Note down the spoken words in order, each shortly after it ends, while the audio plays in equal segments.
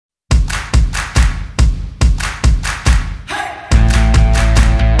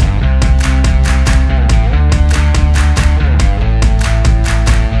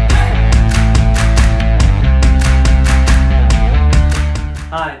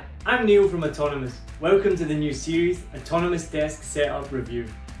I'm Neil from Autonomous. Welcome to the new series, Autonomous Desk Setup Review.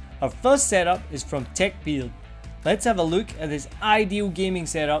 Our first setup is from TechBeard. Let's have a look at this ideal gaming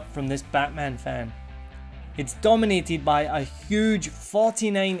setup from this Batman fan. It's dominated by a huge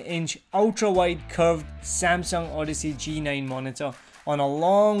 49-inch ultra-wide curved Samsung Odyssey G9 monitor on a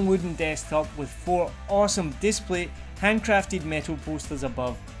long wooden desktop with 4 awesome display handcrafted metal posters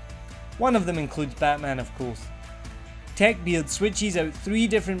above. One of them includes Batman, of course. TechBeard switches out 3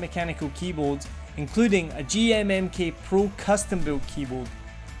 different mechanical keyboards, including a GMMK Pro custom built keyboard.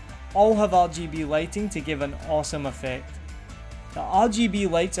 All have RGB lighting to give an awesome effect. The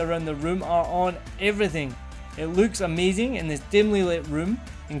RGB lights around the room are on everything. It looks amazing in this dimly lit room,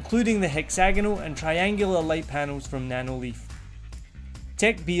 including the hexagonal and triangular light panels from Nanoleaf.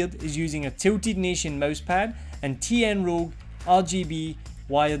 TechBeard is using a Tilted Nation mousepad and TN Rogue RGB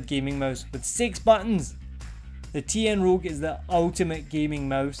wired gaming mouse with 6 buttons. The TN Rogue is the ultimate gaming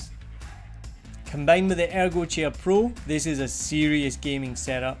mouse. Combined with the ErgoChair Pro, this is a serious gaming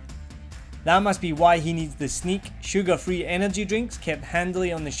setup. That must be why he needs the Sneak sugar-free energy drinks kept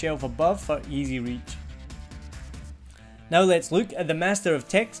handily on the shelf above for easy reach. Now let's look at the Master of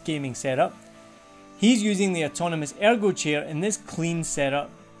Tech's gaming setup. He's using the autonomous ErgoChair in this clean setup.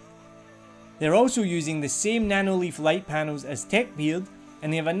 They're also using the same Nanoleaf light panels as TechBeard,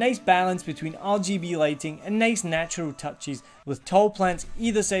 and they have a nice balance between RGB lighting and nice natural touches with tall plants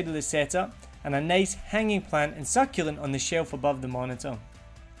either side of the setup and a nice hanging plant and succulent on the shelf above the monitor.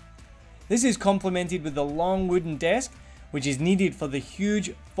 This is complemented with the long wooden desk, which is needed for the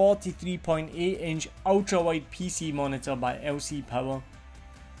huge 43.8-inch ultra-wide PC monitor by LC Power.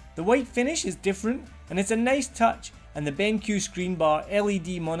 The white finish is different and it's a nice touch, and the BenQ screen bar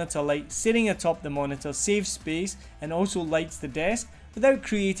LED monitor light sitting atop the monitor saves space and also lights the desk without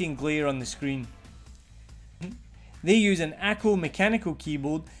creating glare on the screen. They use an Acco mechanical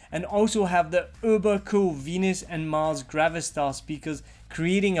keyboard and also have the uber cool Venus and Mars Gravistar speakers,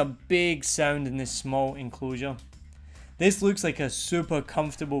 creating a big sound in this small enclosure. This looks like a super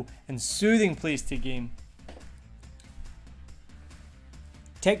comfortable and soothing place to game.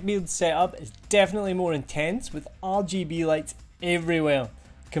 TechBeard's setup is definitely more intense with RGB lights everywhere,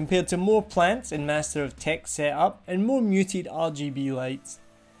 compared to more plants in Master of Tech setup and more muted RGB lights.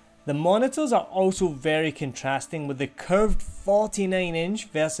 The monitors are also very contrasting, with the curved 49-inch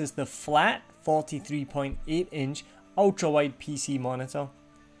versus the flat 43.8-inch ultra-wide PC monitor.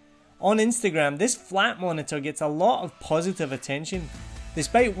 On Instagram, this flat monitor gets a lot of positive attention.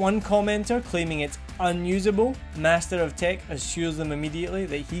 Despite one commenter claiming it's unusable, Master of Tech assures them immediately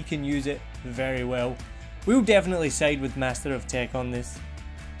that he can use it very well. We'll definitely side with Master of Tech on this.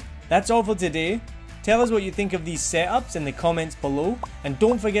 That's all for today. Tell us what you think of these setups in the comments below, and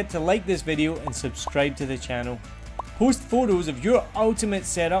don't forget to like this video and subscribe to the channel. Post photos of your ultimate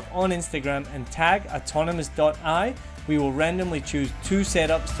setup on Instagram and tag autonomous.eye. We will randomly choose 2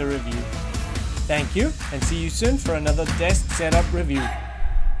 setups to review. Thank you, and see you soon for another desk setup review.